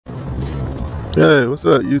Hey, what's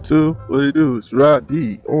up, YouTube? What do you do? It's Rod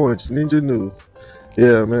D, Orange Ninja News.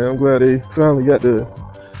 Yeah, man, I'm glad they finally got the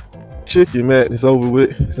chicken madness over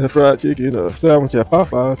with. That fried chicken sandwich at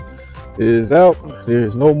Popeyes is out.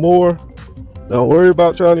 There's no more. Don't worry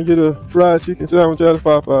about trying to get a fried chicken sandwich out of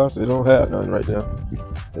Popeyes. They don't have none right now.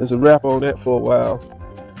 There's a wrap on that for a while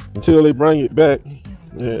until they bring it back.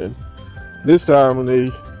 And this time when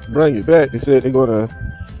they bring it back, they said they're going to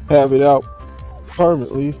have it out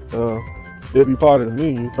permanently. It'll be part of the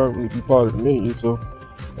menu, permanently be part of the menu. So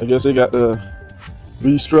I guess they got to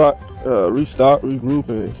restock, regroup,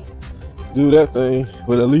 and do that thing.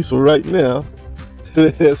 But at least for right now,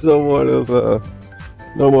 there's no more of those,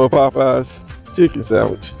 no more Popeyes chicken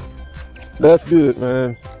sandwich. That's good,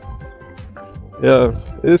 man. Yeah,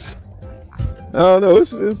 I don't know,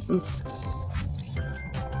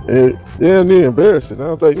 damn near embarrassing. I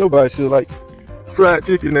don't think nobody should like fried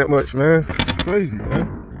chicken that much, man. It's crazy,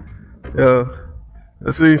 man. Yeah,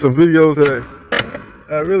 I seen some videos that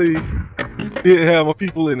I really didn't have my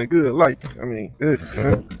people in a good light. I mean, goodness,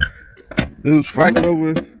 man. Dudes fighting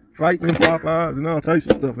in Popeyes and all types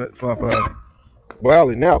of stuff at Popeyes.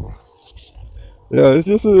 Wilding out. Yeah, it's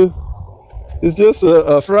just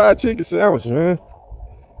a fried chicken sandwich, man.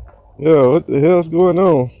 Yeah, what the hell's going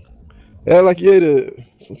on? Act like you ate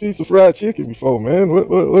a piece of fried chicken before, man.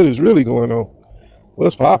 What is really going on?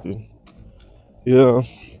 What's popping? Yeah.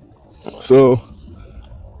 So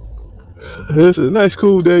it's a nice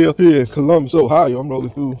cool day up here in Columbus, Ohio. I'm rolling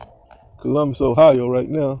through Columbus, Ohio right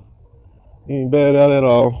now. Ain't bad out at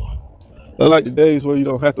all. I like the days where you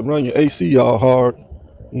don't have to run your AC all hard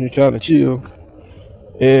and you kind of chill.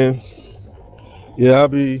 And yeah, I'll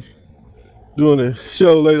be doing a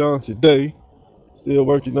show later on today. Still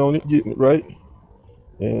working on it, getting it right.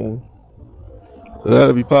 And so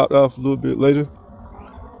that'll be popped off a little bit later.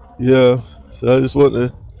 Yeah, so I just want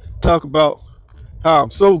to talk about how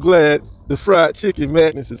I'm so glad the fried chicken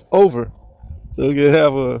madness is over, so we can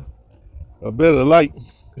have a better light.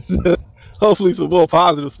 Hopefully some more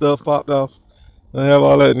positive stuff popped off. I have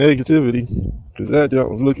all that negativity, because that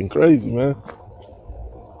junk was looking crazy, man.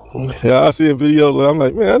 Yeah, I see a video where I'm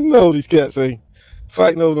like, man, I know these cats ain't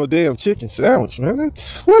fighting over no damn chicken sandwich, man.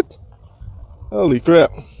 That's what? Holy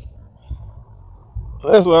crap.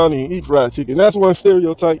 That's why I don't even eat fried chicken. That's one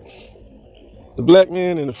stereotype. The black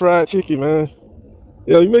man and the fried chicken, man.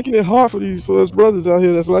 Yo, you're making it hard for us brothers out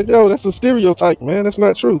here that's like, yo, that's a stereotype, man. That's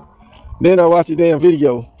not true. Then I watch a damn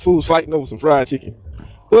video. Fools fighting over some fried chicken.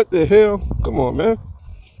 What the hell? Come on, man.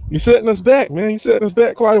 You're setting us back, man. You're setting us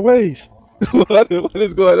back quite a ways. what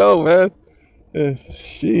is going on, man?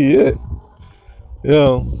 Shit.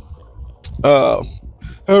 Yo,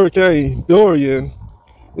 Hurricane Dorian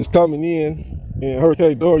is coming in. And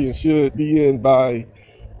Hurricane Dorian should be in by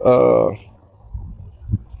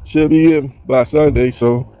Sunday,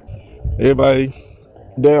 so everybody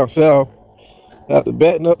down south have to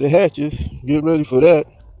batten up the hatches, get ready for that.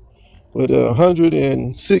 With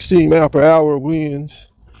 116 mile per hour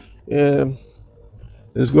winds, and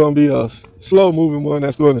it's going to be a slow moving one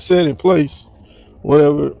that's going to set in place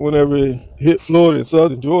whenever it hit Florida and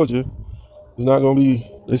southern Georgia. It's not going to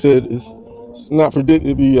be, they said it's not predicted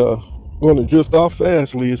to be going to drift off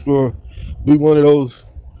fastly. It's going to be one of those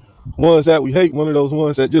ones that we hate, one of those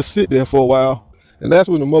ones that just sit there for a while. And that's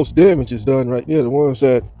when the most damage is done right there. The ones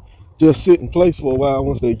that just sit in place for a while,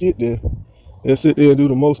 once they get there, they sit there and do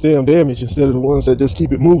the most damn damage instead of the ones that just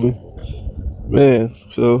keep it moving. Man,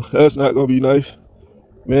 so that's not going to be nice.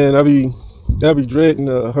 Man, I be dreading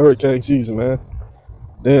hurricane season, man.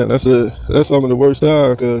 Damn, that's some of the worst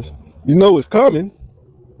time, because you know it's coming.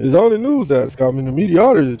 It's on the news that it's coming. The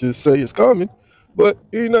meteorologists just say it's coming, but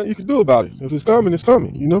ain't nothing you can do about it. If it's coming, it's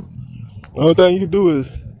coming, you know? The only thing you can do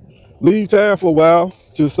is leave town for a while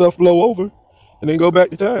till stuff blow over and then go back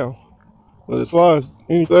to town. But as far as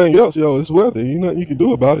anything else, yo, it's weather. Ain't nothing you can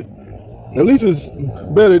do about it. At least it's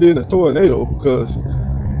better than a tornado, because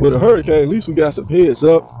with a hurricane, at least we got some heads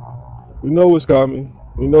up. We know what's coming.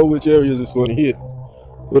 We know which areas it's going to hit.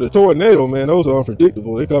 With a tornado, man, those are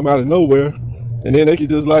unpredictable. They come out of nowhere, and then they can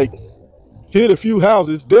just like hit a few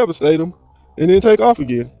houses, devastate them, and then take off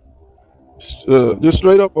again. Just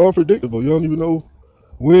straight up unpredictable. You don't even know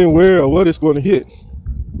when, where, or what it's going to hit.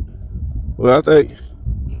 Well, I think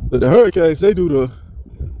that the hurricanes, they do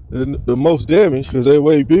the most damage because they're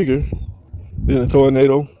way bigger than a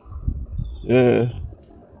tornado. Yeah.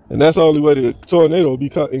 And that's the only way the tornado will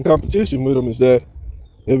be in competition with them, is that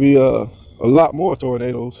there'll be a lot more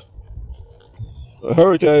tornadoes. A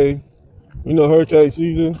hurricane, hurricane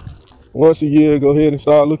season, once a year, go ahead and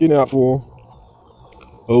start looking out for them.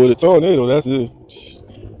 But with a tornado, that's just,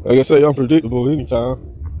 like I say, unpredictable anytime.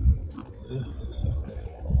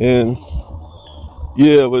 And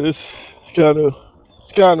yeah, but it's kind of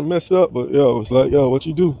messed up. But yo, it's like, yo, what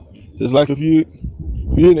you do? It's like if you're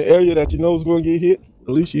in the area that you know is going to get hit, at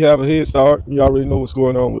least you have a head start. You already know what's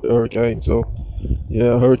going on with the hurricane. So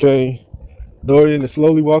yeah, Hurricane Dorian is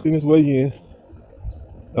slowly walking his way in.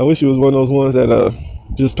 I wish it was one of those ones that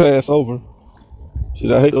just pass over.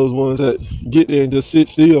 Shit, I hate those ones that get there and just sit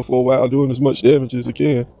still for a while doing as much damage as it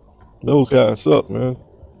can. Those kind of suck, man.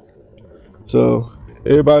 So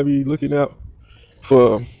everybody be looking out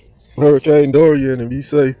for Hurricane Dorian and be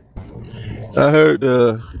safe. I heard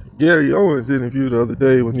Gary Owens interview the other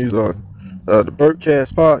day when he was on the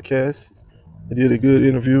Burtcast podcast. He did a good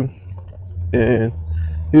interview, and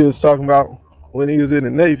he was talking about when he was in the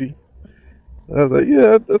Navy. I was like,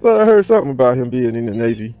 yeah, I thought I heard something about him being in the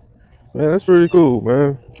Navy. Man, that's pretty cool,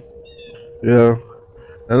 man. Yeah,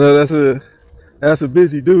 I know that's a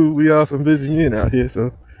busy dude. We all some busy men out here,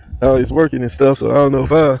 so he's working and stuff. So I don't know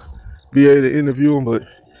if I'll be able to interview him, but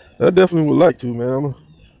I definitely would like to, man. I'm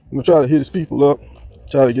gonna try to hit his people up,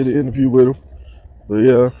 try to get an interview with him. But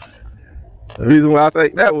yeah, the reason why I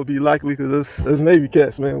think that would be likely because us Navy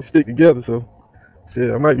cats, man, we stick together. So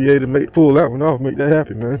I might be able to pull that one off, make that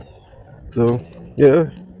happen, man. So yeah,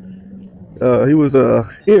 he was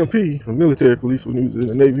EMP, a military police, when he was in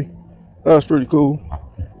the Navy. That was pretty cool.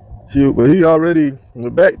 Shoot, but he already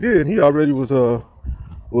back then he already was doing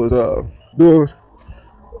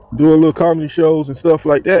little comedy shows and stuff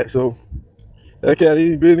like that. So that cat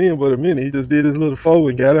ain't been in but a minute. He just did his little foe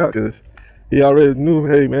and got out because he already knew,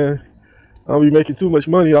 hey man, I'll be making too much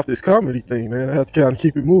money off this comedy thing, man. I have to kind of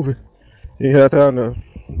keep it moving. He ain't have time to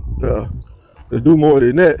do more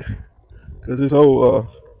than that because his whole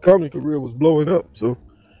comedy career was blowing up. So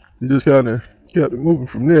he just kind of kept it moving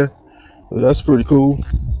from there. So that's pretty cool.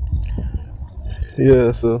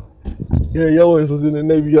 Yeah, so Gary Owens was in the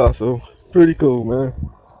Navy also. Pretty cool, man.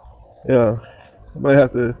 Yeah, I might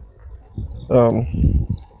have to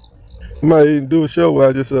might even do a show where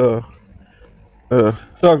I just talk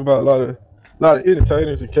about a lot of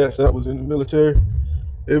entertainers and cats that was in the military.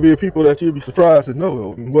 There'd be people that you'd be surprised to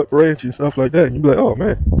know what branch and stuff like that. And you'd be like, oh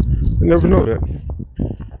man, I never know that.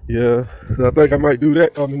 Yeah, so I think I might do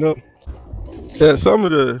that coming up. At some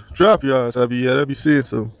of the drop yards I be seeing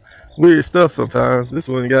some weird stuff sometimes. This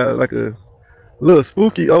one got like a little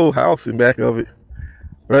spooky old house in back of it.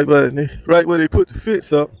 Right where they put the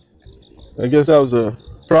fence up. I guess that was a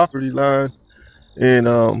property line. And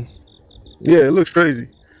yeah, it looks crazy.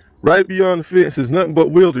 Right beyond the fence is nothing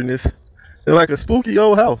but wilderness. And like a spooky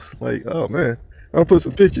old house. Like, oh man. I'll put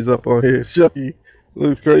some pictures up on here. Shucky.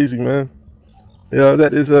 Looks crazy, man. Yeah, I was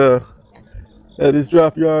at this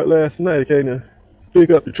drop yard last night. I came to pick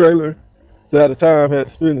up the trailer. So out of time, had to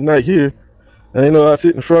spend the night here. And you know, I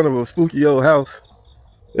sit in front of a spooky old house.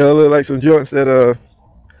 It look like some joints that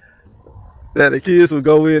the kids would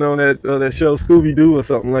go in on that show Scooby-Doo or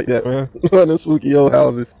something like that, man. One of those spooky old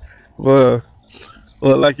houses. But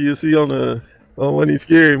like you see on one of these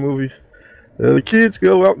scary movies, the kids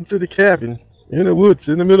go out into the cabin in the woods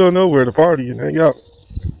in the middle of nowhere to party and hang out.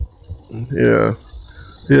 Yeah.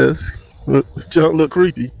 Yes. Junk look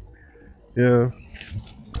creepy. Yeah.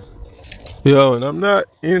 Yo, and I'm not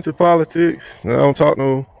into politics. I don't talk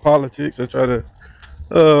no politics. I try to,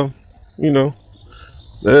 you know,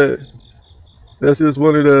 that's just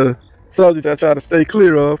one of the subjects I try to stay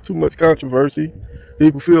clear of. Too much controversy.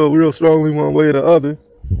 People feel real strongly one way or the other.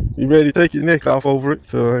 You ready to take your neck off over it.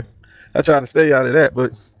 So I try to stay out of that.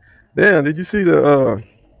 But damn, did you see the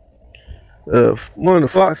one of the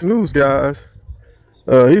Fox News guys?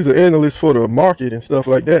 He's an analyst for the market and stuff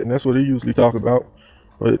like that, and that's what he usually talk about.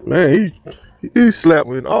 But man, he slapped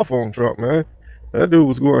me off on Trump, man. That dude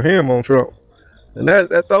was going ham on Trump, and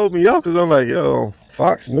that threw me off because I'm like, yo,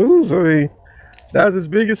 Fox News. I mean, that's his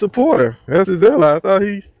biggest supporter. That's his ally. I thought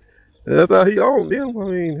he owned them. I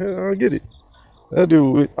mean, I don't get it. That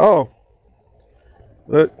dude,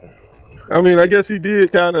 but I mean, I guess he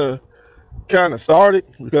did kind of start it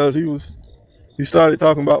because he started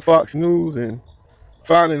talking about Fox News and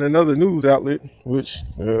finding another news outlet, which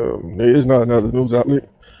there is not another news outlet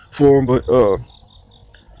for him. But I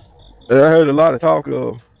heard a lot of talk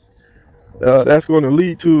of that's going to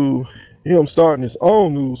lead to him starting his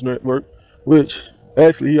own news network, which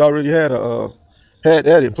actually he already had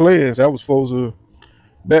that in plans. That was supposed to,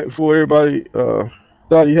 back before everybody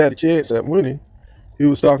thought he had a chance at winning. He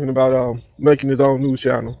was talking about making his own news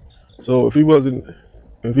channel. So if he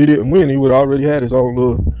didn't win, he would have already had his own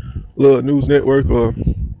little news network or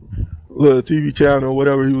little TV channel or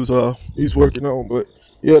whatever he's working on. But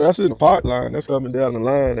yeah, that's in the pipeline. That's coming down the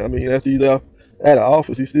line. I mean, after he's out of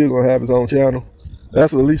office, he's still gonna have his own channel.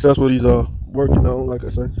 At least that's what he's working on, like I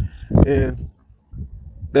said, and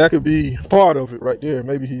that could be part of it right there.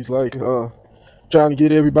 Maybe he's like trying to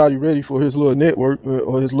get everybody ready for his little network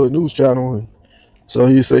or his little news channel, and so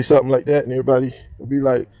he'd say something like that, and everybody would be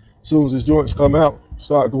like, as soon as his joints come out,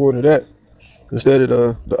 start going to that instead of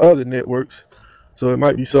the other networks. So it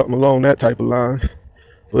might be something along that type of line.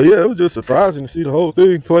 But yeah, it was just surprising to see the whole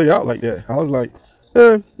thing play out like that. I was like,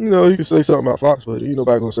 you know, you can say something about Fox, but ain't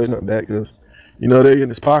nobody gonna say nothing back because, you know, they in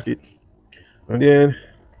his pocket. And then,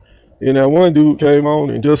 you know, one dude came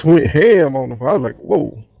on and just went ham on him. I was like,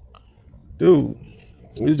 whoa, dude,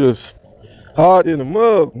 it's just hard in the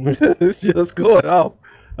mug. It's just going off.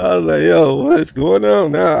 I was like, yo, what's going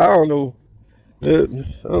on now? I don't know. I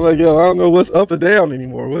was like, yo, I don't know what's up or down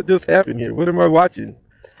anymore. What just happened here? What am I watching?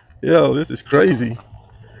 Yo, this is crazy.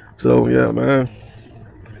 So yeah, man,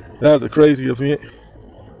 that was a crazy event.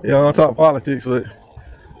 Yeah, I don't talk politics, but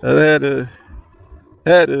I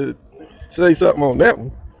had to say something on that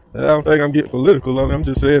one. I don't think I'm getting political on it. I'm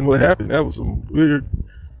just saying what happened. That was some weird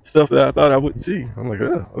stuff that I thought I wouldn't see. I'm like,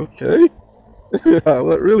 oh, okay.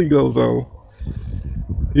 What really goes on?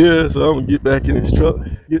 Yeah, so I'm gonna get back in this truck,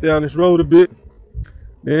 get down this road a bit.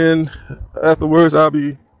 Then afterwards, I'll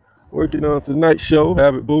be working on tonight's show,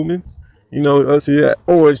 have it booming. You know, us here at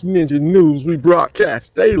Orange Ninja News, we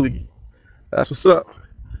broadcast daily. That's what's up.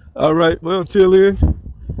 All right, well, until then,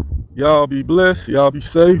 y'all be blessed, y'all be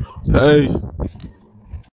safe. Peace.